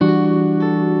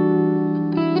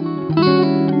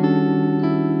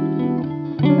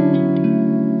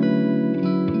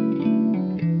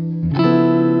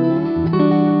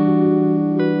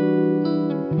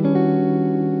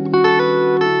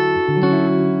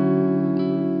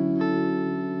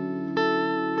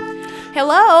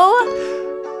Hello!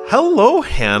 Hello,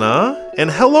 Hannah,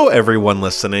 and hello, everyone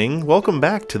listening. Welcome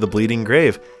back to The Bleeding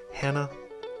Grave. Hannah,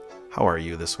 how are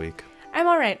you this week? I'm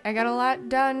alright. I got a lot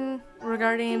done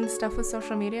regarding stuff with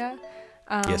social media.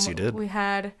 Yes, you did. We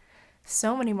had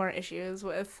so many more issues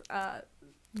with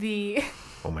the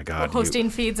Oh my God. hosting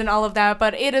feeds and all of that,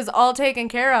 but it is all taken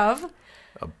care of.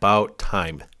 About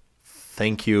time.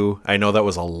 Thank you. I know that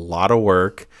was a lot of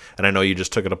work, and I know you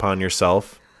just took it upon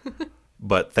yourself,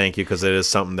 but thank you, because it is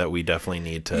something that we definitely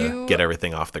need to get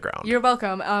everything off the ground. You're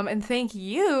welcome. And thank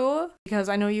you, because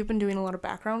I know you've been doing a lot of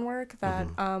background work that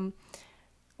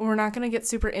we're not going to get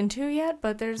super into yet,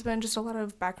 but there's been just a lot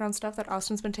of background stuff that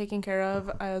Austin's been taking care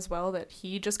of as well that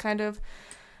he just kind of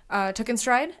took in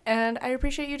stride, and I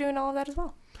appreciate you doing all of that as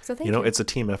well. So thank you. You know, it's a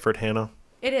team effort, Hannah.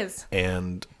 It is.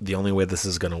 And the only way this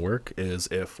is going to work is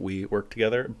if we work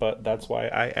together. But that's why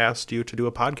I asked you to do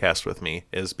a podcast with me,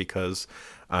 is because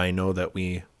I know that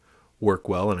we work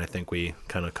well. And I think we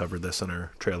kind of covered this in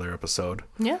our trailer episode.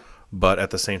 Yeah. But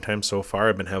at the same time, so far,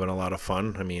 I've been having a lot of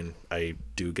fun. I mean, I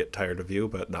do get tired of you,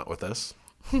 but not with this.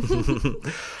 In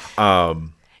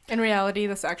reality,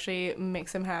 this actually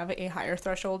makes him have a higher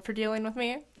threshold for dealing with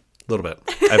me. A little bit.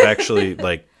 I've actually,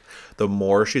 the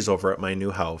more she's over at my new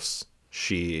house,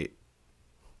 she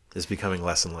is becoming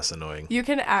less and less annoying. You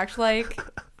can act like,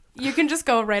 you can just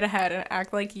go right ahead and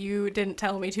act like you didn't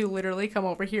tell me to literally come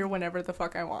over here whenever the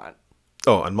fuck I want.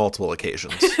 Oh, on multiple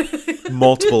occasions.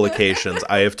 Multiple occasions.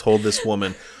 I have told this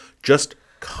woman, just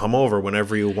come over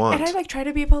whenever you want. And I try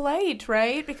to be polite,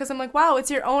 right? Because I'm like, wow,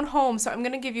 it's your own home, so I'm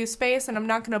going to give you space, and I'm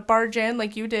not going to barge in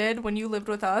like you did when you lived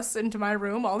with us into my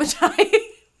room all the time.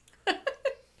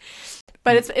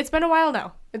 But it's been a while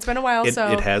now. It's been a while,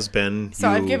 It has been. So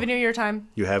I've given you your time.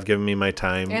 You have given me my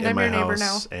time and in I'm my your neighbor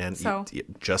house. now, And so.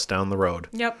 just down the road.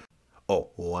 Yep. Oh,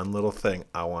 one little thing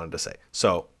I wanted to say.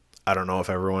 So, I don't know if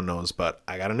everyone knows, but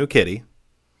I got a new kitty.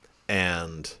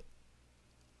 And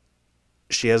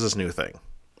she has this new thing.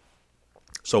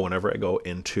 So whenever I go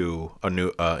into a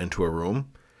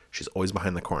room, she's always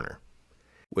behind the corner.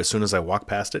 As soon as I walk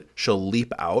past it, she'll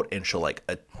leap out and she'll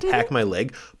attack my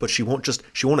leg, but she won't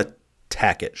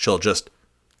attack it. She'll just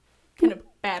Kind of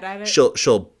bad at it.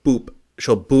 she'll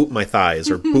boop my thighs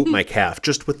or boop my calf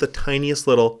just with the tiniest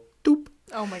little doop.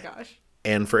 Oh my gosh.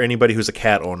 And for anybody who's a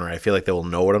cat owner, I feel like they will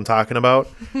know what I'm talking about.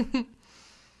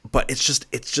 But it's just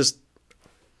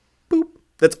boop.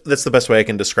 That's the best way I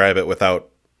can describe it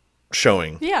without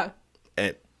showing. Yeah.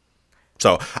 And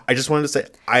so I just wanted to say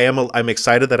I'm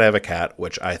excited that I have a cat,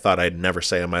 which I thought I'd never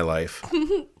say in my life.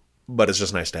 But it's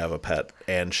just nice to have a pet,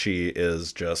 and she's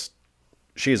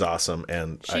awesome,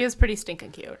 and She is pretty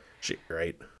stinking cute.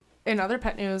 Right. In other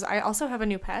pet news, I also have a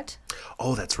new pet.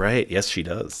 Oh, that's right. Yes, she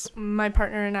does. My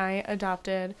partner and I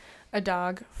adopted a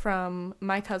dog from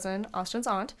my cousin, Austin's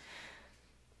aunt.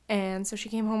 And so she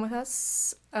came home with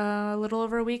us a little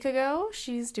over a week ago.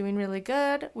 She's doing really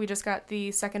good. We just got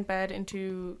the second bed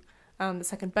into the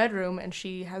second bedroom, and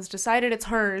she has decided it's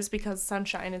hers because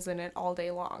sunshine is in it all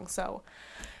day long. So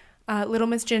little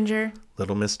Miss Ginger.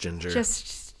 Little Miss Ginger.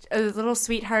 Just a little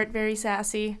sweetheart, very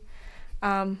sassy,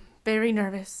 very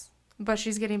nervous. But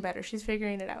she's getting better. She's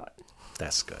figuring it out.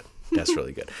 That's good. That's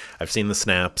really good. I've seen the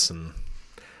snaps, and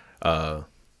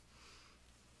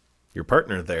your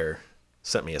partner there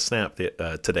sent me a snap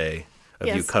today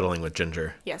of you cuddling with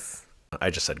Ginger. Yes. I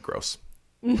just said gross.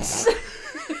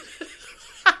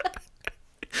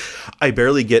 I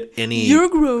barely get any... You're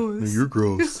gross. You're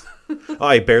gross.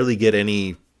 I barely get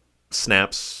any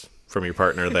snaps from your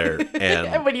partner there.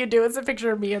 And when you do, it's a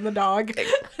picture of me and the dog.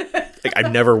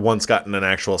 I've never once gotten an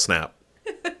actual snap.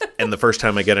 And the first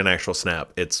time I get an actual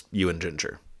snap, it's you and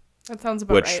Ginger. That sounds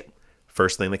about right.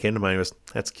 First thing that came to mind was,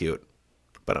 that's cute.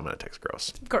 But I'm going to text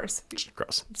gross. Of course.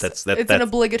 Gross. It's an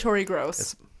obligatory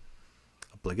gross.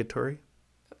 Obligatory?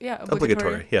 Yeah,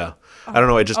 obligatory. Yeah. I don't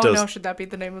know. It just does. Oh no, should that be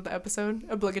the name of the episode?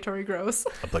 Obligatory gross.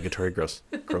 Obligatory gross.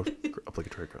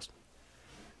 Obligatory gross.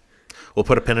 We'll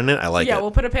put a pin in it. I like it. Yeah,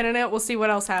 we'll put a pin in it. We'll see what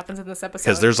else happens in this episode.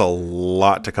 Because there's a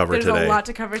lot to cover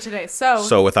today.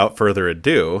 So without further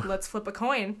ado, let's flip a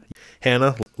coin.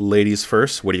 Hannah, ladies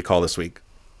first. What do you call this week?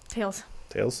 Tails.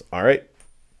 Tails. All right.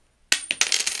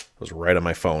 It was right on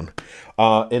my phone.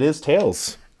 It is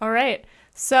tails. All right.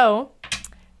 So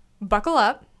buckle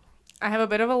up. I have a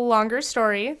bit of a longer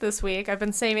story this week. I've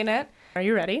been saving it. Are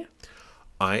you ready?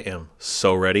 I am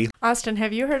so ready. Austin,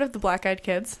 have you heard of the Black Eyed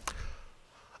Kids?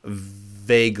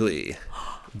 Vaguely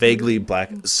black.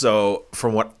 So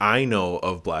from what I know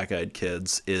of Black Eyed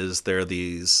Kids is they're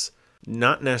these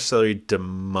not necessarily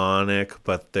demonic,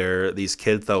 but they're these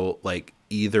kids that will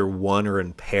either one or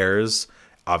in pairs.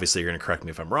 Obviously, you're going to correct me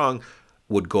if I'm wrong.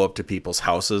 would go up to people's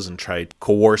houses and try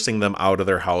coercing them out of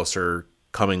their house or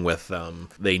coming with them.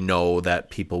 They know that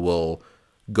people will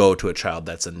go to a child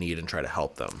that's in need and try to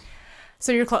help them.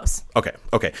 So you're close.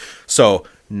 Okay. So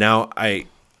now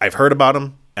I've heard about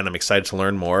them and I'm excited to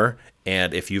learn more.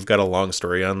 And if you've got a long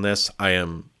story on this, I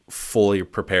am fully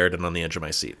prepared and on the edge of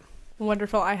my seat.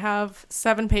 Wonderful. I have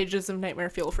 7 pages of nightmare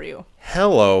fuel for you.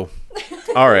 Hello.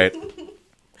 All right.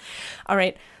 All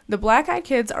right. The Black-Eyed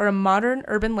Kids are a modern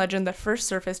urban legend that first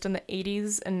surfaced in the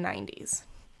 80s and 90s.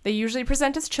 They usually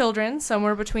present as children,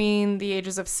 somewhere between the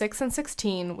ages of 6 and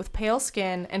 16, with pale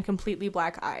skin and completely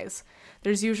black eyes.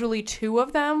 There's usually 2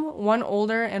 of them, one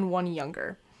older and one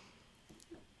younger.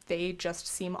 They just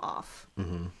seem off.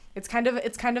 Mm-hmm. It's kind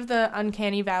of the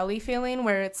uncanny valley feeling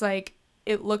where it's like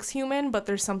it looks human, but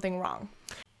there's something wrong.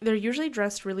 They're usually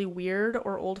dressed really weird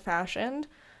or old-fashioned.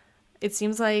 It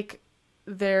seems like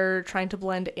they're trying to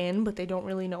blend in, but they don't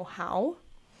really know how.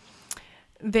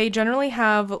 They generally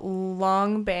have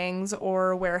long bangs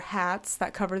or wear hats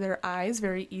that cover their eyes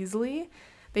very easily.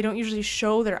 They don't usually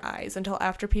show their eyes until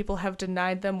after people have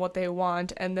denied them what they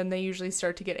want, and then they usually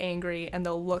start to get angry and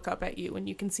they'll look up at you and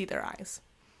you can see their eyes.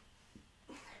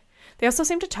 They also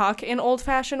seem to talk in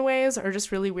old-fashioned ways or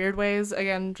just really weird ways,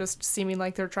 again, just seeming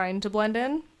like they're trying to blend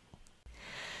in.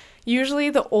 Usually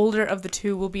the older of the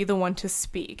 2 will be the one to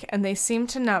speak, and they seem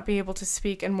to not be able to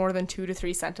speak in more than 2 to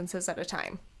 3 sentences at a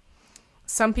time.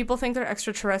 Some people think they're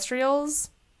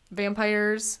extraterrestrials,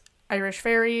 vampires, Irish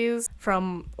fairies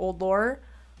from old lore,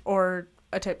 or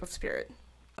a type of spirit.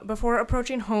 Before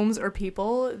approaching homes or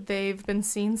people, they've been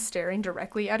seen staring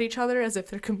directly at each other as if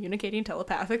they're communicating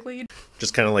telepathically.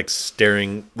 Just kind of like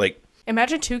staring, like...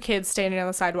 Imagine 2 kids standing on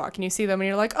the sidewalk and you see them and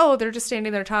you're like, oh, they're just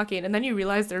standing there talking. And then you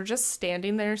realize they're just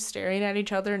standing there staring at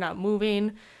each other, not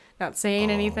moving, not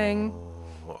saying anything.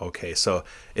 Okay, so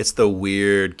it's the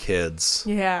weird kids.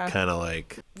 Yeah. Kind of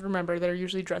like... Remember, they're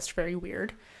usually dressed very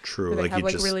weird. True. They have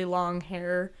really long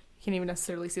hair. You can't even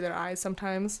necessarily see their eyes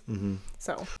sometimes. Mm-hmm.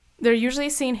 So they're usually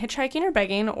seen hitchhiking or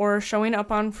begging or showing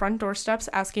up on front doorsteps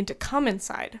asking to come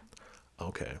inside.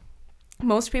 Okay.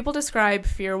 Most people describe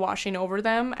fear washing over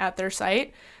them at their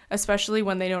sight, especially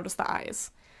when they notice the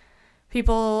eyes.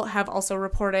 People have also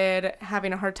reported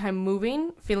having a hard time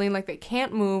moving, feeling like they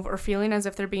can't move, or feeling as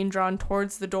if they're being drawn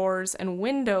towards the doors and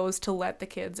windows to let the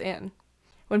kids in.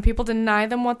 When people deny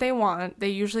them what they want, they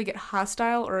usually get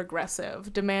hostile or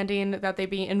aggressive, demanding that they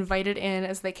be invited in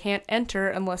as they can't enter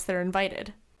unless they're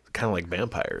invited. Kind of like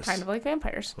vampires. Kind of like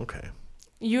vampires. Okay.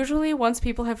 Usually, once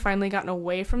people have finally gotten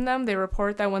away from them, they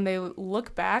report that when they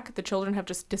look back, the children have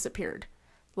just disappeared,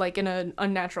 like in an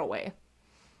unnatural way.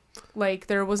 Like,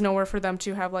 there was nowhere for them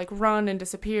to have, like, run and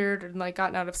disappeared and, like,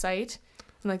 gotten out of sight,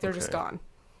 and, like, they're just gone.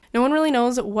 No one really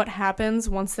knows what happens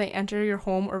once they enter your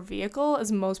home or vehicle,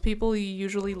 as most people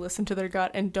usually listen to their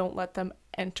gut and don't let them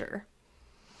enter.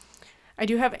 I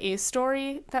do have a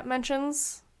story that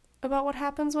mentions about what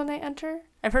happens when they enter.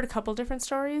 I've heard a couple different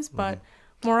stories, but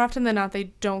more often than not,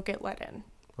 they don't get let in.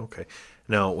 Okay.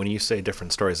 Now, when you say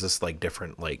different stories, is this like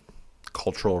different, like,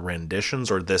 cultural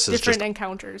renditions, or this is different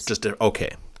encounters?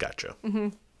 Okay, gotcha.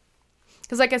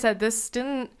 Because, like I said,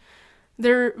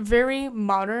 they're very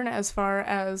modern as far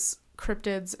as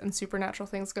cryptids and supernatural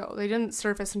things go. They didn't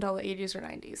surface until the 80s or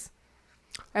 90s.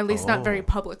 At least not very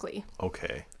publicly.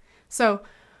 Okay. So,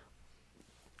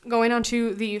 going on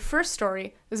to the first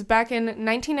story, is back in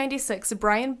 1996,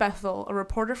 Brian Bethel, a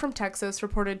reporter from Texas,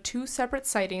 reported 2 separate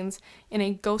sightings in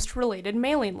a ghost-related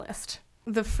mailing list.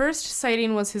 The first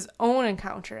sighting was his own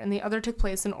encounter, and the other took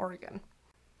place in Oregon.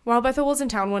 While Bethel was in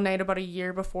town one night about a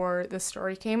year before this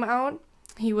story came out,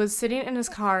 he was sitting in his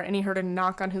car and he heard a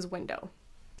knock on his window.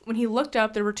 When he looked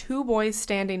up, there were 2 boys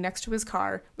standing next to his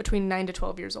car, between 9 to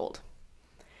 12 years old.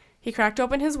 He cracked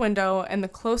open his window, and the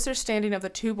closer standing of the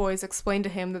 2 boys explained to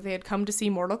him that they had come to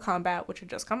see Mortal Kombat, which had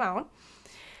just come out,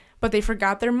 but they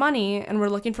forgot their money and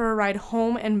were looking for a ride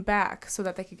home and back so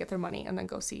that they could get their money and then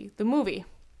go see the movie.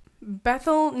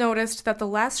 Bethel noticed that the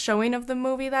last showing of the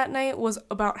movie that night was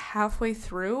about halfway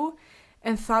through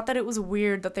and thought that it was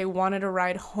weird that they wanted a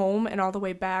ride home and all the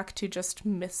way back to just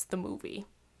miss the movie.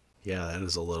 Yeah,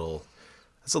 that's a little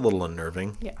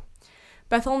unnerving. Yeah.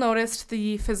 Bethel noticed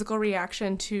the physical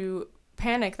reaction to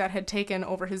panic that had taken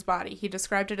over his body. He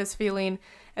described it as feeling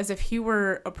as if he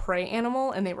were a prey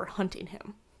animal and they were hunting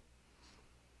him.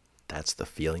 That's the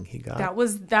feeling he got? That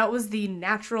was the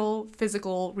natural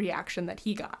physical reaction that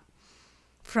he got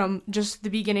from just the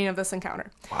beginning of this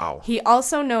encounter. Wow. He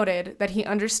also noted that he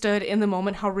understood in the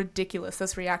moment how ridiculous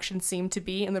this reaction seemed to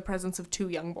be in the presence of 2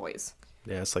 young boys.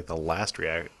 Yeah, it's like the last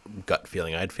gut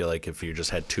feeling I'd feel like if you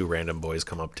just had 2 random boys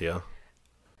come up to you.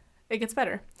 It gets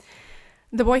better.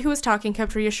 The boy who was talking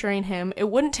kept reassuring him it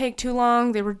wouldn't take too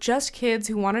long. They were just kids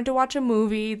who wanted to watch a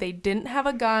movie. They didn't have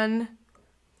a gun.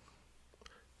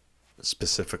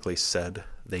 Specifically said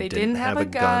they didn't have a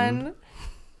gun.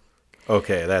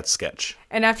 Okay, that's sketch.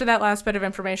 And after that last bit of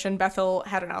information, Bethel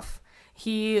had enough.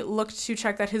 He looked to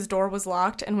check that his door was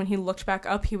locked, and when he looked back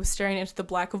up, he was staring into the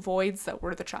black voids that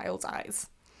were the child's eyes.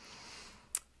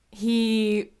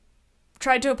 He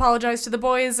tried to apologize to the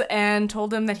boys and told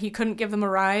them that he couldn't give them a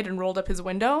ride and rolled up his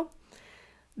window.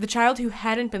 The child who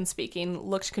hadn't been speaking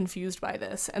looked confused by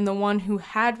this, and the one who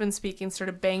had been speaking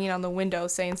started banging on the window,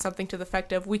 saying something to the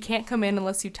effect of, "We can't come in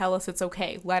unless you tell us it's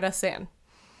okay. Let us in."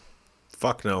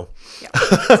 Fuck no. Yeah.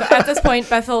 So at this point,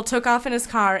 Bethel took off in his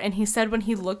car, and he said when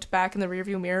he looked back in the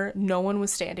rearview mirror, no one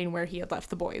was standing where he had left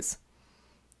the boys.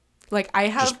 Like,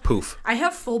 Just poof. I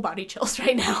have full body chills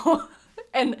right now.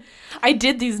 And I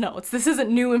did these notes. This isn't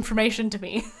new information to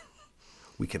me.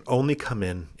 We can only come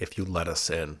in if you let us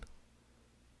in.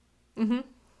 Mm-hmm.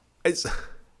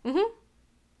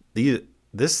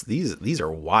 These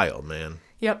are wild, man.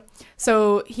 Yep.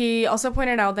 So he also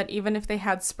pointed out that even if they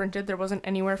had sprinted, there wasn't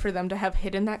anywhere for them to have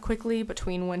hidden that quickly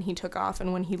between when he took off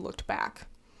and when he looked back.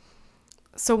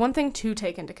 So one thing to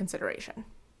take into consideration.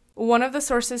 One of the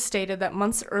sources stated that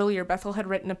months earlier, Bethel had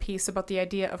written a piece about the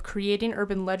idea of creating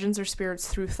urban legends or spirits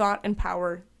through thought and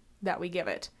power that we give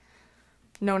it,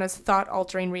 known as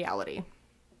thought-altering reality.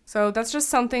 So that's just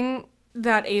something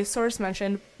that a source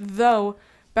mentioned, though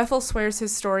Bethel swears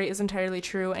his story is entirely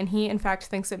true, and he, in fact,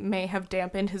 thinks it may have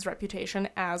dampened his reputation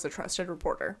as a trusted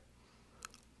reporter.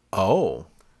 Oh,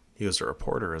 he was a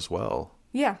reporter as well.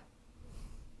 Yeah.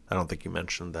 I don't think you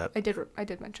mentioned that. I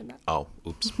did mention that. Oh,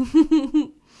 oops.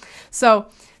 So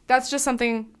that's just some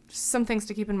things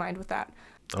to keep in mind with that.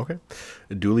 Okay.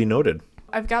 Duly noted.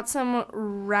 I've got some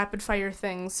rapid fire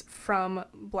things from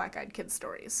Black Eyed Kids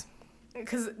stories.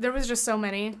 Because there was just so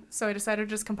many, so I decided to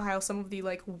just compile some of the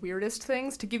weirdest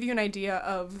things to give you an idea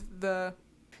of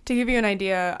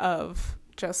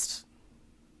just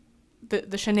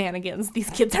the shenanigans these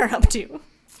kids are up to.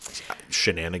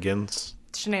 Shenanigans.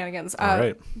 All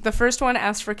right. The first one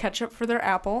asked for ketchup for their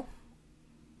apple.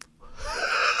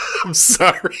 I'm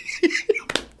sorry.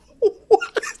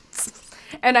 What?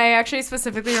 And I actually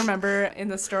specifically remember in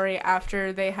the story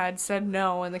after they had said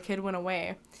no and the kid went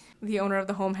away, the owner of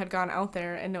the home had gone out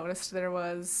there and noticed there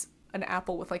was an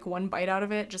apple with one bite out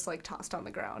of it just tossed on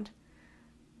the ground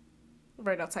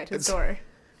right outside his door.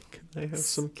 Can I have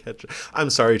some ketchup? I'm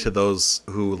sorry to those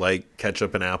who like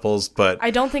ketchup and apples, but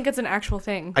I don't think it's an actual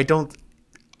thing.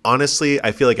 Honestly,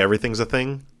 I feel like everything's a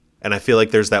thing, and I feel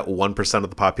like there's that 1% of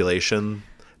the population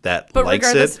that but likes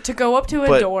regardless, it. To go up to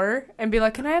a door and be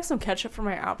like, "Can I have some ketchup for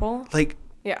my apple?"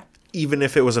 Yeah. Even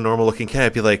if it was a normal looking cat,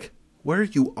 I'd be like, "What are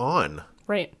you on?"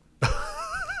 Right.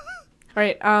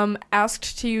 Right.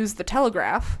 Asked to use the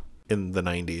telegraph. In the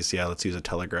 90s, yeah, let's use a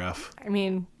telegraph. I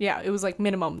mean, yeah, it was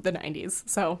minimum the 90s.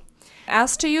 So,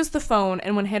 asked to use the phone,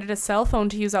 and when handed a cell phone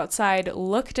to use outside,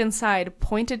 looked inside,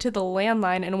 pointed to the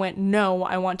landline, and went, "No,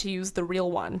 I want to use the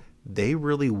real one." They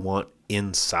really want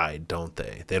inside, don't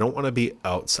they? They don't want to be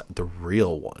outside. The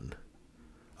real one.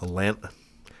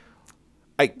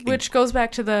 Which goes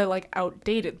back to the,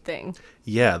 outdated thing.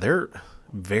 Yeah, they're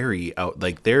very out.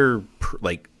 They're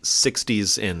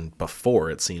 60s and before,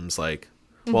 it seems like.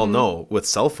 Mm-hmm. Well, no, with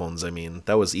cell phones, I mean,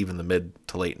 that was even the mid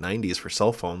to late 90s for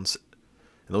cell phones.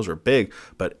 And those were big.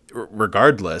 But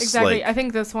regardless. Exactly. I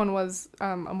think this one was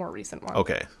a more recent one.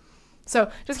 Okay.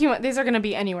 So just keep in mind, these are going to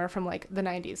be anywhere from the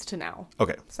 90s to now.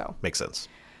 Okay. So makes sense.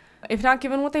 If not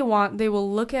given what they want, they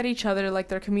will look at each other like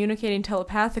they're communicating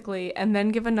telepathically and then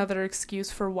give another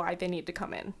excuse for why they need to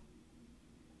come in.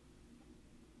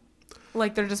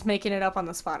 They're just making it up on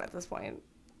the spot at this point,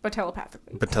 but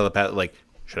telepathically.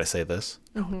 Should I say this?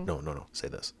 Mm-hmm. No. Say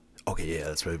this. Okay, yeah,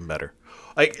 that's even better.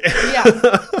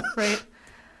 Yeah, right.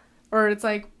 Or it's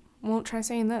well, try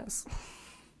saying this.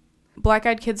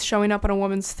 Black-eyed kids showing up on a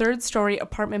woman's third-story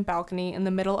apartment balcony in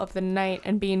the middle of the night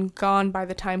and being gone by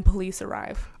the time police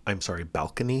arrive. I'm sorry,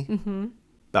 balcony? Mm-hmm.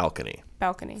 Balcony.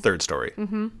 Third story.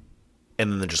 Mm-hmm.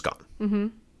 And then they're just gone. Mm-hmm.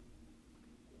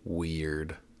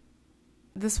 Weird.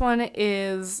 This one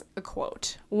is a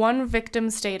quote. One victim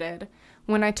stated,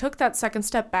 "When I took that second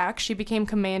step back, she became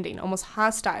commanding, almost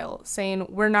hostile, saying,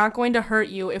 'We're not going to hurt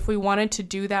you. If we wanted to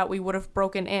do that, we would have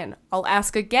broken in. I'll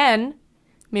ask again.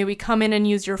 May we come in and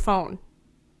use your phone?'"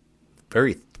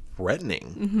 Very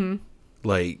threatening.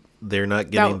 Mm-hmm. They're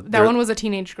not getting... That one was a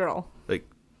teenage girl.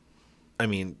 I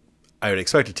mean, I would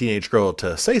expect a teenage girl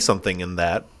to say something in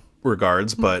that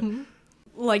regards, but...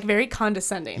 Very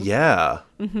condescending. Yeah.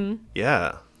 Mm-hmm.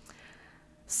 Yeah.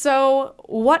 So,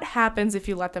 what happens if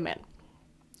you let them in?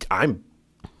 I'm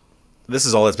this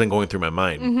is all that's been going through my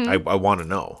mind. I want to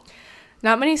know.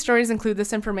 Not many stories include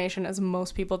this information, as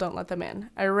most people don't let them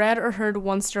in. I read or heard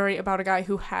one story about a guy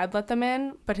who had let them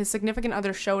in, but his significant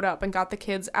other showed up and got the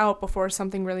kids out before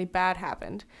something really bad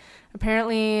happened.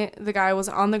 Apparently, the guy was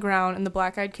on the ground and the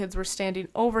black-eyed kids were standing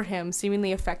over him,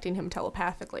 seemingly affecting him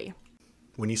telepathically.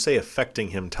 When you say affecting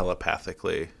him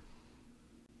telepathically,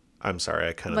 I'm sorry,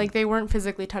 I kind of... Like, they weren't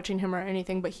physically touching him or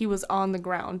anything, but he was on the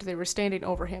ground. They were standing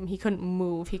over him. He couldn't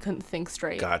move. He couldn't think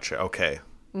straight. Gotcha. Okay.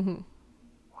 Mm-hmm.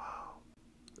 Wow.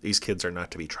 These kids are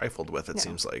not to be trifled with, it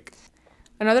seems like.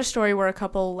 Another story where a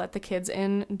couple let the kids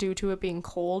in due to it being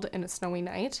cold and a snowy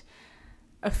night.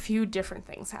 A few different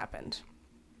things happened.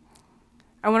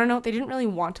 I want to note they didn't really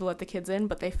want to let the kids in,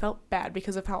 but they felt bad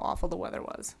because of how awful the weather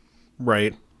was.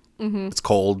 Right. Mm-hmm. It's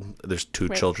cold. There's two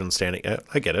children standing.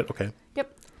 I get it. Okay.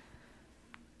 Yep.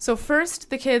 So first,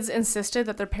 the kids insisted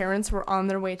that their parents were on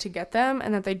their way to get them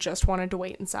and that they just wanted to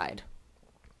wait inside.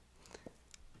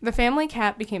 The family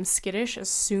cat became skittish as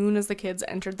soon as the kids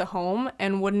entered the home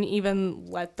and wouldn't even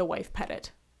let the wife pet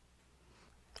it.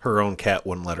 Her own cat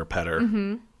wouldn't let her pet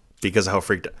her because of how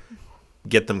freaked out.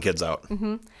 Get them kids out.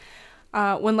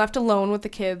 When left alone with the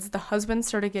kids, the husband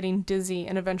started getting dizzy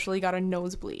and eventually got a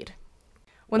nosebleed.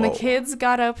 When the kids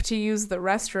got up to use the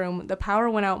restroom, the power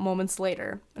went out moments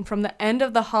later. And from the end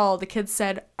of the hall, the kids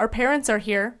said, "Our parents are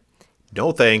here."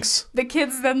 No thanks. The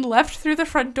kids then left through the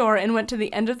front door and went to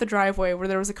the end of the driveway where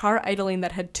there was a car idling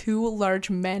that had two large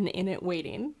men in it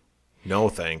waiting. No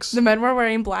thanks. The men were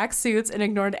wearing black suits and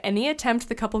ignored any attempt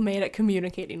the couple made at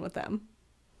communicating with them.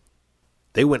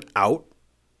 They went out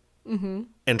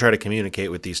and tried to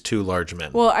communicate with these two large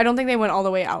men. Well, I don't think they went all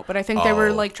the way out, but I think they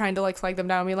were like trying to like flag them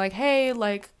down and be like, "Hey,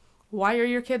 like, why are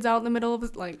your kids out in the middle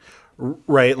of like?"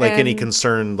 Right, like any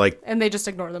concern, like. And they just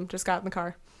ignored them. Just got in the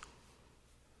car.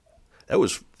 That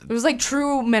was. It was like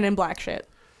true Men in Black shit.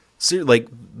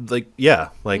 Yeah.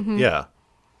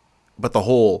 But the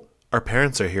whole, our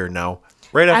parents are here now.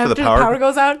 Right after the power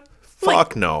goes out.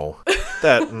 Fuck no.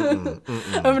 That.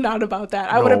 I'm not about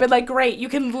that. I would have been like, great, you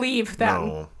can leave then.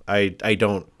 No, I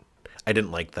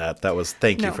didn't like that. That was,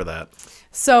 thank you for that.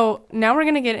 So now we're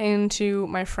going to get into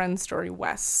my friend's story,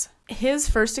 Wes. His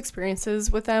first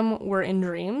experiences with them were in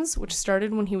dreams, which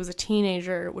started when he was a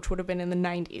teenager, which would have been in the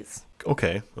 90s.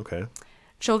 Okay.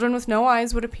 Children with no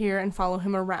eyes would appear and follow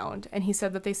him around, and he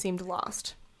said that they seemed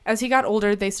lost. As he got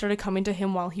older, they started coming to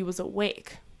him while he was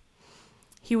awake.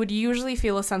 He would usually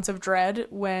feel a sense of dread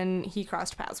when he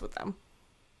crossed paths with them.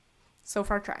 So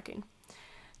far tracking.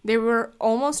 They were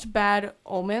almost bad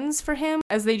omens for him,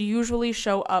 as they'd usually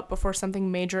show up before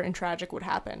something major and tragic would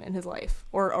happen in his life,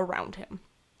 or around him.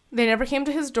 They never came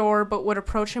to his door, but would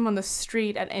approach him on the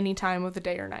street at any time of the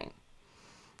day or night.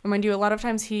 And mind you, a lot of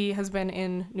times he has been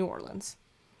in New Orleans.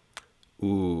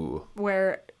 Ooh.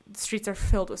 Where the streets are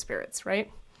filled with spirits,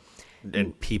 right?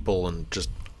 And people and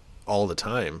just all the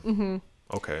time. Mm-hmm.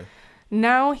 Okay.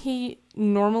 Now he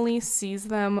normally sees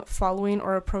them following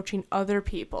or approaching other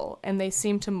people, and they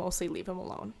seem to mostly leave him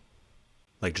alone.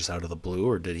 Like just out of the blue,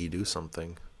 or did he do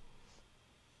something?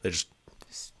 They just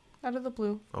out of the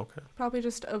blue. Okay. Probably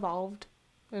just evolved,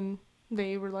 and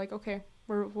they were like, okay,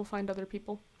 we'll find other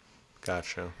people.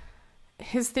 Gotcha.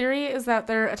 His theory is that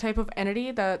they're a type of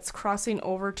entity that's crossing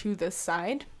over to this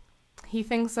side. He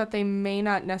thinks that they may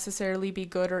not necessarily be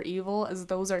good or evil, as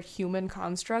those are human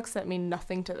constructs that mean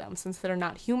nothing to them, since they're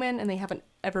not human and they haven't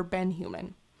ever been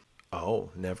human. Oh,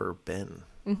 never been.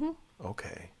 Mm-hmm.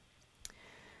 Okay.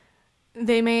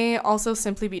 They may also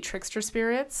simply be trickster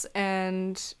spirits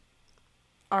and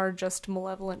are just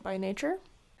malevolent by nature.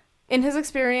 In his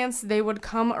experience, they would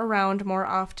come around more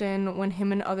often when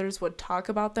him and others would talk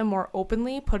about them more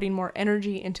openly, putting more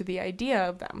energy into the idea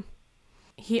of them.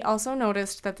 He also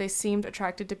noticed that they seemed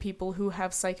attracted to people who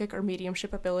have psychic or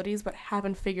mediumship abilities but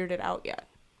haven't figured it out yet.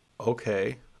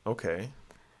 Okay.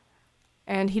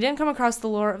 And he didn't come across the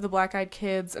lore of the black-eyed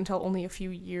kids until only a few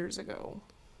years ago.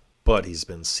 But he's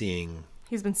been seeing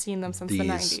them since the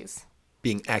 90s.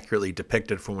 Being accurately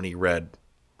depicted from when he read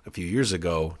a few years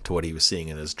ago to what he was seeing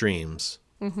in his dreams.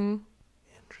 Mm-hmm.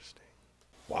 Interesting.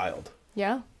 Wild.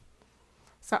 Yeah.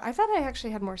 So I thought I actually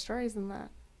had more stories than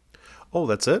that. Oh,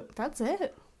 that's it? That's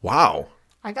it. Wow.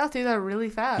 I got through that really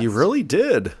fast. You really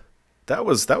did. That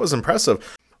was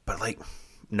impressive. But like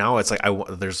now it's like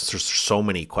there's so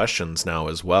many questions now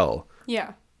as well.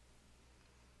 Yeah.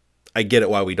 I get it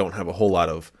why we don't have a whole lot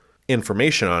of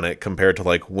information on it compared to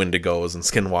like Wendigos and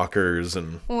Skinwalkers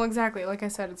and... Well, exactly. Like I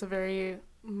said, it's a very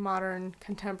modern,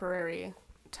 contemporary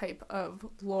type of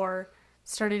lore.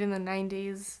 Started in the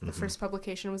 90s. The first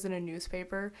publication was in a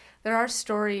newspaper. There are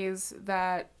stories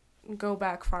that go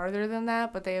back farther than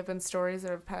that, but they have been stories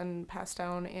that have been passed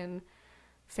down in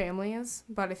families.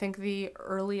 But I think the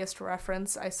earliest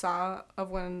reference I saw of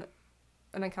when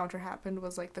an encounter happened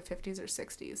was like the 50s or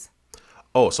 60s.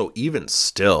 Oh, so even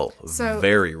still, So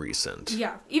very recent.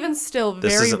 yeah, even still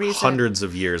This very isn't recent. hundreds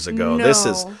of years ago. No. This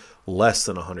is less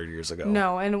than 100 years ago.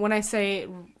 No, and when I say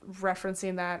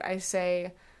referencing that, I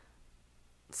say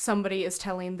somebody is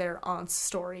telling their aunt's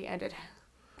story and it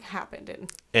happened in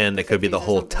And it could be the 50s or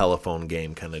whole something. telephone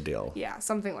game kind of deal. Yeah,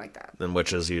 something like that. And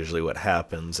which is usually what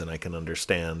happens, and I can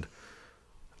understand.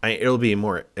 It'll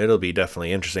be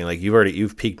definitely interesting. Like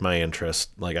you've piqued my interest.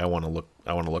 Like I want to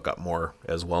look up more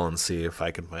as well and see if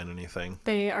I can find anything.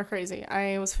 They are crazy.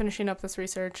 I was finishing up this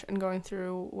research and going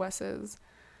through Wes's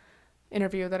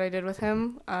interview that I did with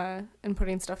him, and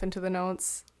putting stuff into the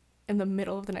notes in the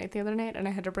middle of the night the other night, and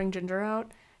I had to bring Ginger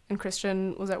out, and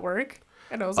Christian was at work,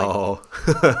 and I was like, Oh,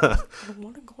 I don't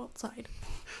want to go outside.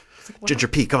 I was like, Ginger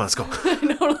P, come on, let's go.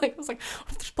 I was like,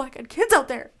 what if there's black-eyed kids out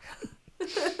there?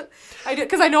 I did,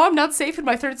 because I know I'm not safe in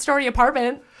my third-story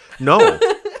apartment. No,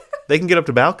 they can get up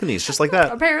to balconies just like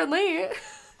that. Apparently.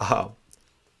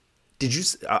 Did you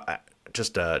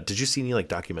did you see any like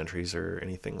documentaries or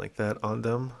anything like that on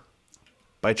them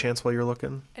by chance while you're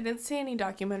looking? I didn't see any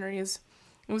documentaries.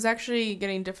 It was actually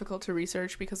getting difficult to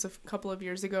research because a couple of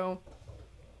years ago,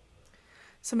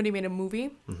 somebody made a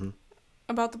movie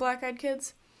about the black-eyed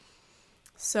kids.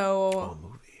 So, Oh,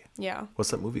 movie. yeah.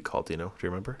 What's that movie called? Do you know? Do you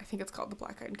remember? I think it's called The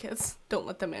Black-Eyed Kids. Don't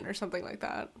Let Them In or something like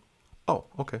that. Oh,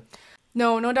 okay.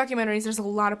 No documentaries. There's a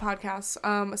lot of podcasts.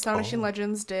 Astonishing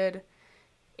Legends did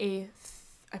I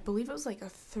believe it was like a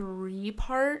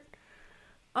 3-part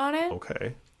on it.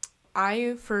 Okay.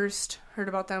 I first heard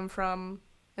about them from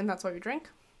And That's Why We Drink.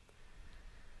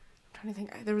 I'm trying to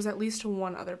think. There was at least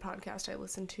one other podcast I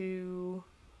listened to.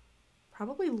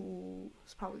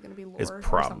 It's probably going to be Lore. It's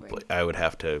probably, I would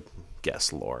have to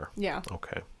guess Lore. Yeah.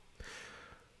 Okay.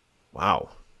 Wow.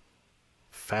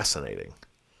 Fascinating.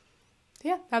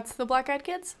 Yeah, that's the Black-Eyed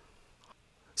Kids.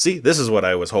 See, this is what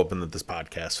I was hoping that this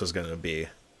podcast was going to be.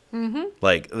 Mm-hmm.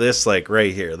 Like this, like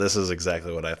right here. This is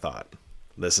exactly what I thought.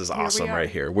 This is awesome right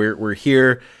here. We're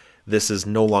here. This is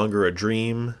no longer a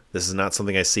dream. This is not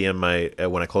something I see in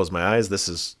when I close my eyes. This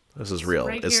is real.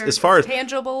 Right as, here. as far It's as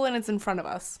tangible and it's in front of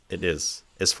us. it is,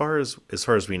 as far as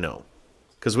we know,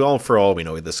 because for all we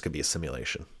know, this could be a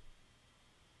simulation.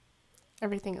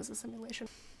 Everything is a simulation.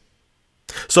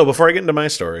 So before I get into my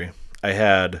story, I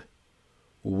had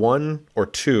 1 or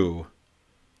 2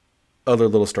 other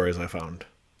little stories I found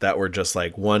that were just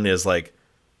like, one is like,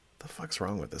 the fuck's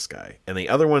wrong with this guy? And the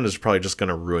other one is probably just going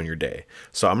to ruin your day.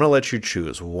 So I'm going to let you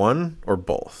choose one or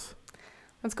both.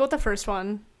 Let's go with the first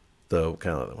one. The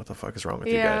kind of, what the fuck is wrong with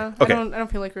you Yeah, guy? Okay. I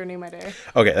don't feel like ruining my day.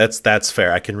 Okay, that's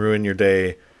fair. I can ruin your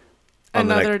day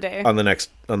Another day. on the next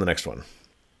one.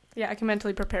 Yeah, I can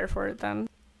mentally prepare for it then.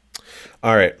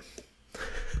 All right.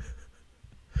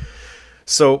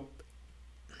 So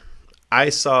I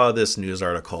saw this news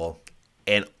article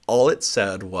and all it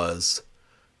said was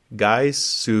guy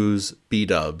sues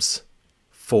B-dubs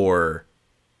for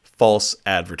false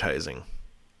advertising.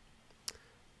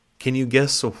 Can you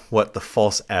guess what the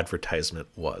false advertisement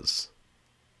was?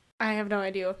 I have no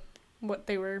idea what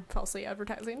they were falsely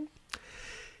advertising.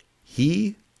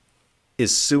 He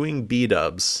is suing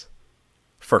B-dubs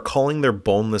for calling their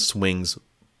boneless wings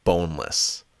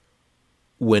boneless,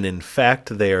 when in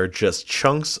fact they are just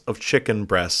chunks of chicken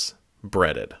breasts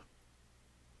breaded.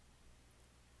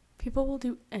 People will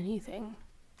do anything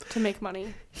to make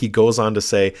money. He goes on to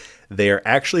say they are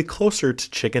actually closer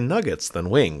to chicken nuggets than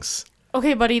wings.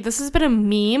 Okay, buddy, this has been a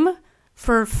meme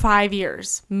for 5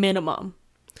 years, minimum.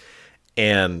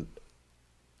 And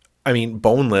I mean,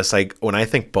 boneless, when I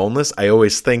think boneless, I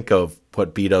always think of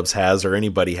what B-dubs has or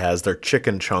anybody has, their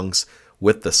chicken chunks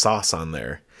with the sauce on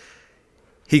there.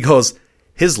 He goes,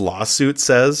 his lawsuit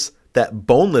says that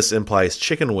boneless implies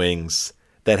chicken wings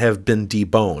that have been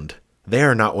deboned. They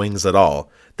are not wings at all.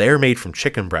 They are made from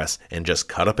chicken breasts and just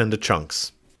cut up into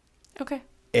chunks. Okay.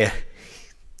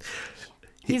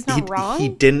 He's not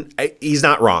wrong? He's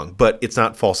not wrong, but it's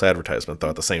not false advertisement, though,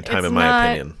 at the same time, in my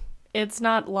opinion. It's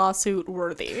not lawsuit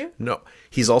worthy. No.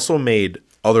 He's also made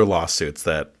other lawsuits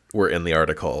that were in the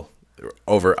article.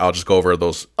 I'll just go over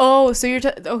those. Oh, so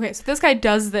okay, so this guy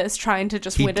does this trying to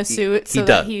just win a suit.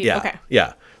 Yeah. Okay.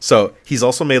 Yeah. So he's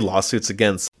also made lawsuits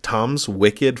against Tom's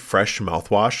Wicked Fresh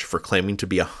mouthwash for claiming to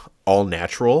be all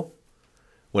natural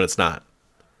when it's not.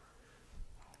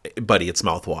 Buddy, it's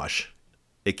mouthwash.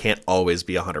 It can't always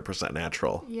be 100%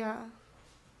 natural. Yeah.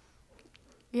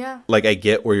 Yeah. Like, I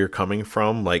get where you're coming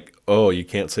from. Like, oh, you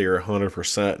can't say you're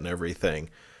 100% and everything.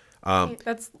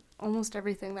 That's almost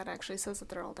everything that actually says that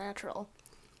they're all natural.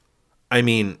 I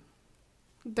mean,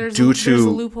 There's due to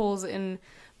loopholes in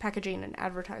packaging and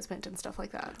advertisement and stuff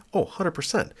like that. Oh,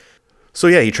 100%. So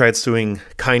yeah, he tried suing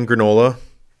Kind Granola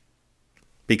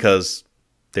because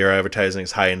their advertising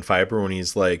is high in fiber when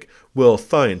he's like, well,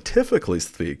 scientifically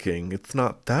speaking, it's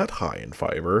not that high in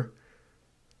fiber.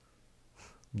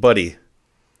 Buddy.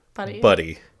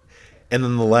 And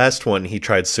then the last one he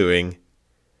tried suing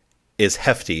is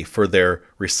Hefty for their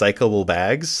recyclable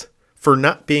bags for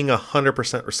not being 100%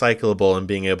 recyclable and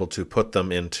being able to put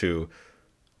them into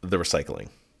the recycling.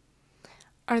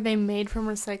 Are they made from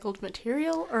recycled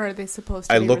material, or are they supposed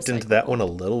to I be looked into that one a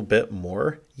little bit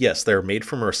more. Yes, they're made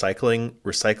from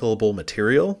recyclable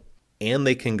material, and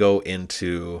they can go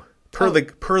into per the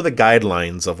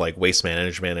guidelines of like waste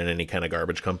management and any kind of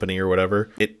garbage company or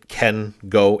whatever. It can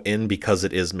go in because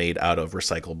it is made out of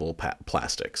recyclable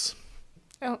plastics.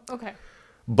 Oh, okay.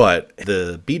 But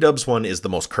the B-Dubs one is the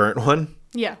most current one.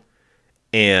 Yeah.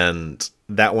 And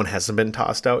that one hasn't been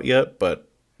tossed out yet, but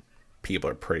people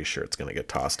are pretty sure it's going to get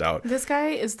tossed out. This guy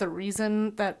is the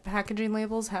reason that packaging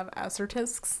labels have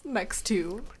asterisks next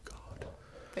to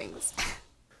things.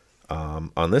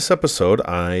 On this episode,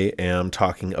 I am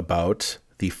talking about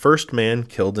the first man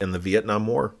killed in the Vietnam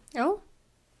War. Oh?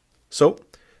 So,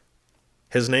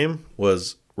 his name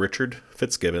was Richard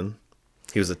Fitzgibbon.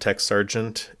 He was a tech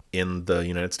sergeant in the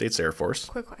United States Air Force.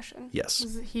 Quick question. Yes.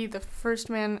 Was he the first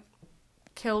man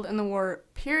killed in the war,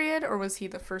 period, or was he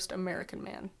the first American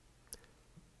man?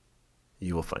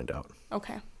 You will find out.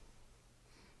 Okay.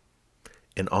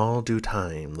 In all due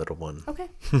time, little one. Okay.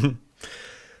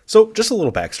 So, just a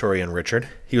little backstory on Richard.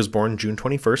 He was born June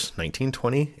 21st,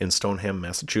 1920, in Stoneham,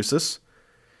 Massachusetts.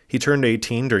 He turned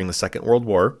 18 during the Second World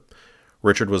War.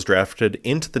 Richard was drafted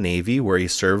into the Navy, where he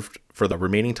served for the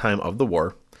remaining time of the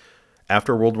war.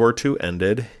 After World War II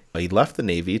ended, he left the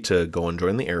Navy to go and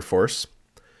join the Air Force.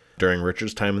 During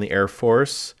Richard's time in the Air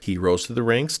Force, he rose through the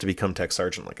ranks to become tech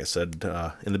sergeant, like I said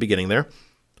in the beginning there.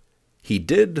 He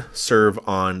did serve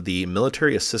on the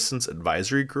Military Assistance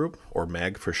Advisory Group, or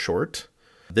MAG for short.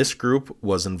 This group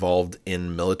was involved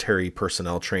in military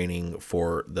personnel training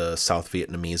for the South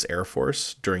Vietnamese Air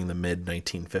Force during the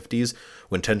mid-1950s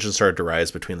when tensions started to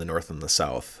rise between the North and the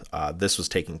South. This was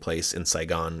taking place in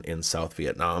Saigon in South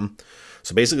Vietnam.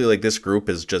 So basically, like, this group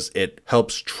is just, it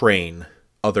helps train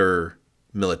other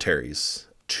militaries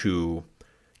to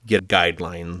get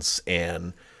guidelines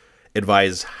and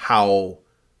advise how...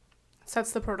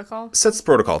 Sets the protocol? Sets the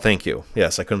protocol, thank you.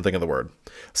 Yes, I couldn't think of the word.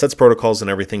 Sets protocols and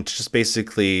everything to just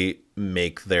basically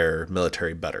make their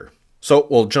military better. So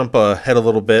we'll jump ahead a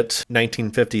little bit.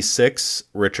 1956,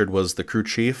 Richard was the crew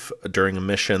chief during a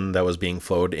mission that was being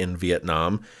flown in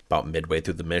Vietnam. About midway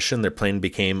through the mission, their plane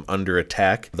became under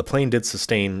attack. The plane did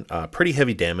sustain pretty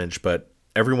heavy damage, but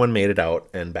everyone made it out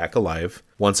and back alive.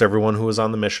 Once everyone who was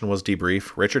on the mission was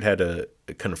debriefed, Richard had to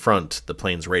confront the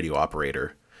plane's radio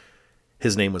operator.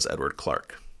 His name was Edward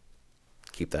Clark.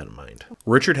 Keep that in mind.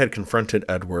 Richard had confronted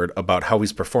Edward about how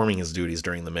he's performing his duties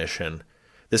during the mission.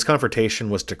 This confrontation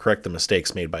was to correct the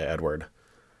mistakes made by Edward.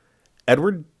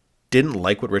 Edward didn't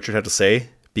like what Richard had to say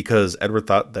because Edward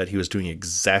thought that he was doing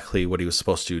exactly what he was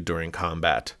supposed to during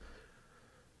combat.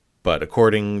 But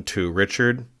according to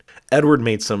Richard, Edward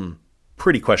made some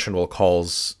pretty questionable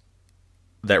calls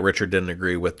that Richard didn't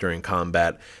agree with during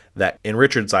combat that in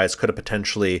Richard's eyes could have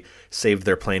potentially saved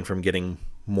their plane from getting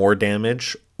more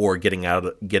damage or getting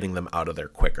them out of there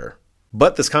quicker.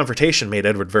 But this confrontation made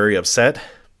Edward very upset.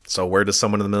 So where does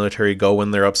someone in the military go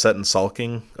when they're upset and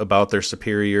sulking about their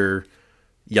superior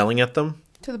yelling at them?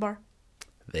 To the bar.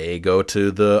 They go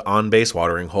to the on-base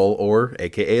watering hole, or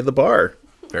AKA the bar.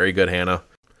 Very good, Hannah.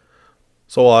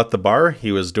 So while at the bar,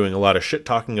 he was doing a lot of shit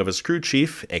talking of his crew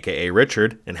chief, aka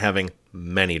Richard, and having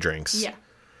many drinks. Yeah.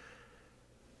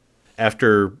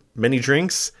 After many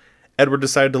drinks, Edward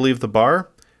decided to leave the bar.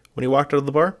 When he walked out of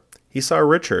the bar, he saw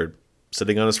Richard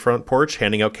sitting on his front porch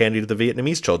handing out candy to the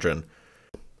Vietnamese children.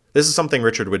 This is something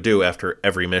Richard would do after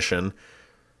every mission.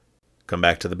 Come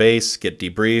back to the base, get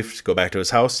debriefed, go back to his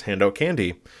house, hand out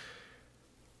candy.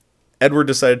 Edward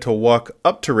decided to walk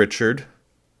up to Richard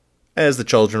as the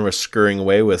children were scurrying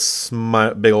away with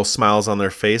big old smiles on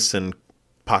their face and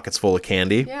pockets full of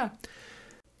candy. Yeah.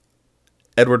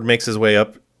 Edward makes his way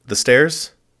up the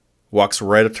stairs, walks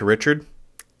right up to Richard,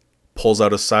 pulls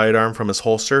out a sidearm from his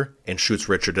holster, and shoots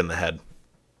Richard in the head.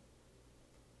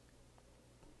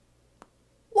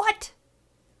 What?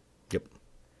 Yep.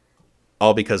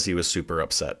 All because he was super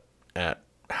upset at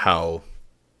how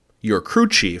your crew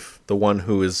chief, the one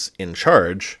who is in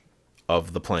charge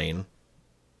of the plane,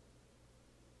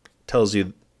 tells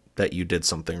you that you did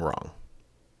something wrong.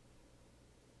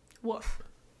 Woof.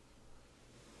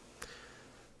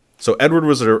 So Edward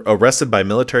was arrested by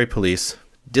military police,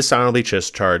 dishonorably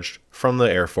discharged from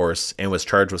the Air Force, and was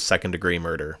charged with second-degree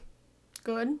murder.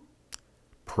 Good.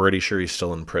 Pretty sure he's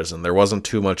still in prison. There wasn't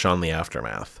too much on the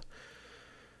aftermath.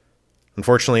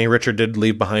 Unfortunately, Richard did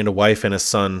leave behind a wife and a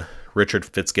son, Richard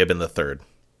Fitzgibbon III.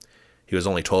 He was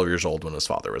only 12 years old when his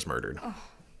father was murdered. Oh.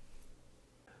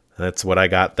 That's what I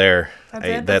got there. That's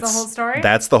it? That's the whole story?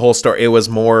 That's the whole story. It was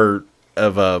more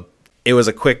of a... It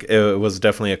was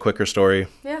definitely a quicker story.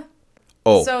 Yeah.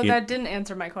 Oh. So that didn't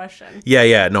answer my question.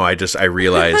 Yeah. No, I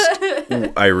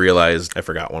realized... I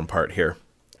forgot one part here.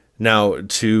 Now,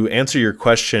 to answer your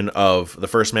question of the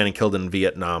first man killed in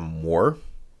Vietnam War,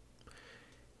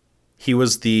 he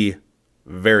was the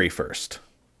very first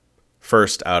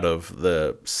out of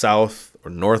the South or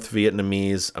North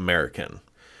Vietnamese American.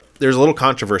 There's a little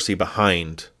controversy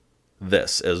behind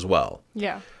this as well.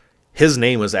 Yeah. His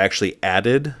name was actually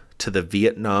added to the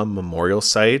Vietnam Memorial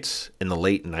Site in the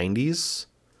late 90s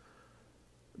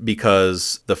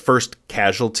because the first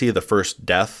casualty, the first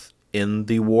death in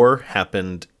the war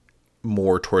happened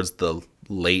more towards the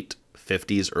late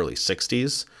 50s, early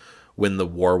 60s, when the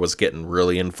war was getting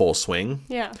really in full swing.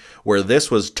 Yeah. Where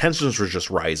tensions were just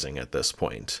rising at this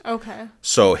point. Okay.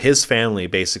 So his family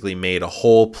basically made a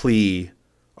whole plea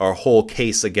or a whole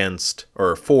case against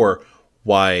or for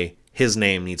why his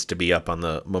name needs to be up on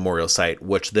the memorial site,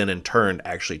 which then in turn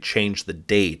actually changed the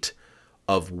date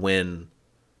of when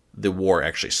the war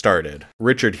actually started.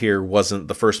 Richard here wasn't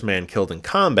the first man killed in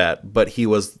combat, but he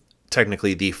was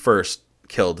technically the first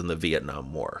killed in the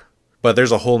Vietnam War. But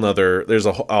there's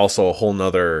also a whole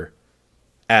nother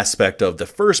aspect of the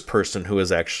first person who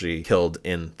was actually killed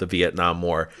in the Vietnam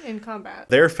War. In combat.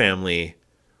 Their family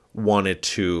wanted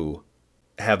to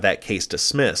have that case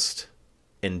dismissed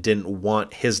and didn't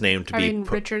want his name to be...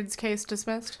 Richard's case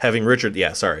dismissed? Having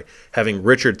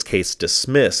Richard's case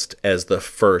dismissed as the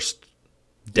first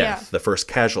death, the first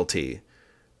casualty,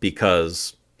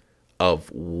 because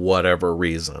of whatever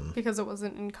reason. Because it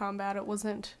wasn't in combat, it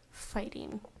wasn't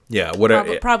fighting. Yeah,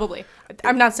 whatever. Probably.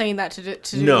 I'm not saying that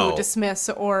to dismiss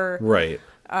or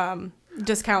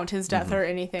discount his death or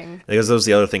anything. Because that was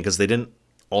the other thing, because they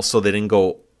didn't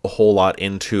go a whole lot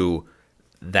into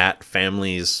that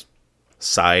family's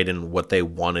side and what they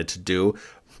wanted to do,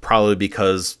 probably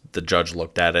because the judge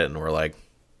looked at it and were like,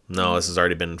 no, this has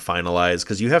already been finalized.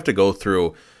 Because you have to go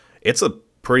through, it's a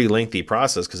pretty lengthy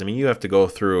process, because you have to go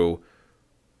through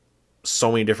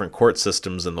so many different court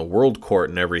systems in the world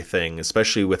court and everything,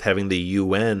 especially with having the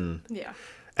UN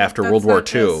after World War II.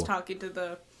 Just talking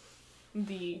to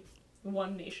the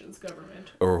one nation's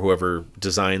government. Or whoever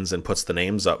designs and puts the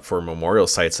names up for memorial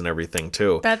sites and everything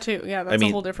too. That too, yeah, that's a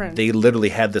whole different... They literally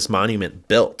had this monument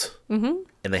built, and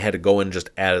they had to go and just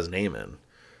add his name in,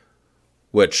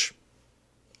 which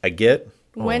I get.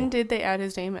 When did they add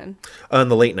his name in? In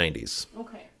the late 90s.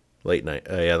 Okay. The late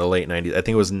 90s. I think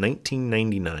it was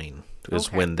 1999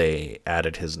 is when they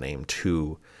added his name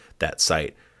to that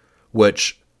site,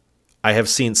 which I have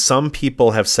seen some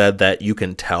people have said that you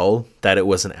can tell that it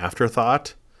was an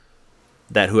afterthought,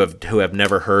 that who have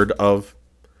never heard of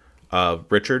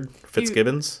Richard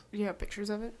Fitzgibbons. You have pictures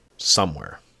of it?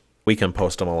 Somewhere. We can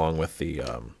post them along with the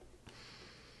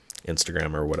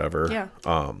Instagram or whatever. Yeah.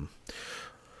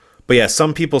 But yeah,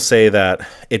 some people say that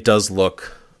it does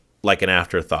look like an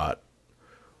afterthought,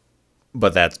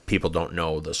 but that people don't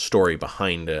know the story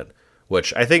behind it,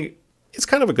 which I think it's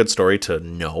kind of a good story to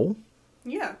know.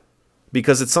 Yeah.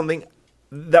 Because it's something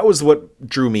that was what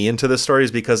drew me into this story,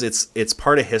 is because it's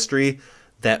part of history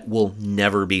that will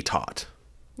never be taught.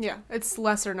 Yeah, it's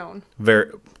lesser known.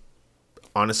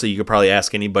 Honestly, you could probably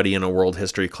ask anybody in a world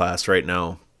history class right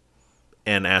now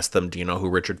and ask them, do you know who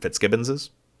Richard Fitzgibbons is?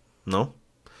 No?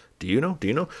 Do you know?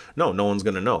 No, no one's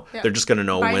going to know. Yeah. They're just going to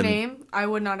know By name, I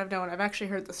would not have known. I've actually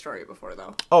heard the story before,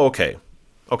 though. Oh, okay.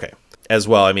 As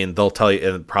well, they'll tell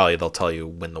you, and probably they'll tell you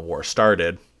when the war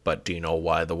started, but do you know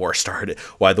why the war started?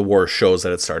 Why the war shows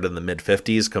that it started in the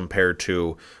mid-50s compared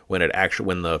to when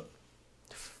the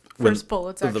first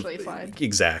bullets actually fly.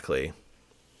 Exactly.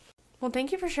 Well,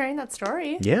 thank you for sharing that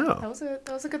story. Yeah.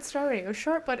 That was a good story. It was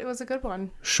short, but it was a good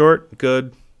one. Short,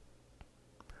 good.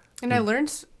 And I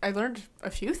learned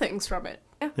a few things from it.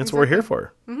 Yeah, that's what we're here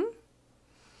for. Mm-hmm.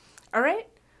 All right.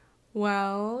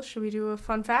 Well, should we do a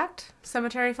fun fact?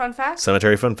 Cemetery fun fact?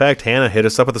 Cemetery fun fact. Hannah, hit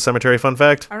us up with the cemetery fun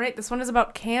fact. All right. This one is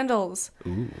about candles.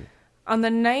 Ooh. On the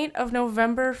night of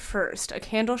November 1st, a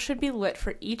candle should be lit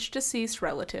for each deceased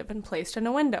relative and placed in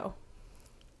a window.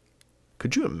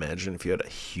 Could you imagine if you had a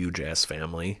huge-ass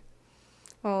family?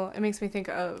 Well, it makes me think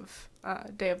of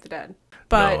Day of the Dead.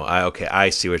 But no, I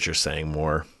see what you're saying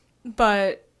more.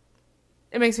 But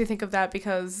it makes me think of that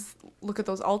because look at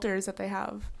those altars that they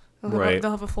have. Right.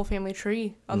 They'll have a full family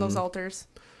tree on those altars.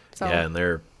 So. Yeah, and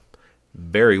they're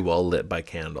very well lit by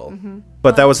candle.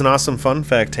 But that was an awesome fun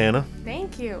fact, Hannah.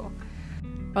 Thank you.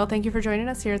 Well, thank you for joining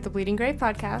us here at the Bleeding Grave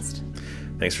podcast.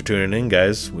 Thanks for tuning in,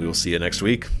 guys. We will see you next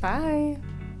week. Bye.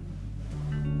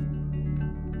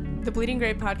 The Bleeding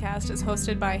Grave podcast is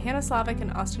hosted by Hannah Slavic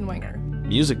and Austin Wenger.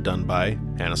 Music done by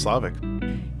Hannah Slavic.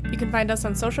 You can find us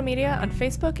on social media on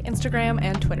Facebook, Instagram,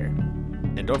 and Twitter.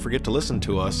 And don't forget to listen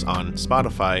to us on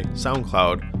Spotify,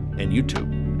 SoundCloud, and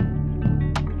YouTube.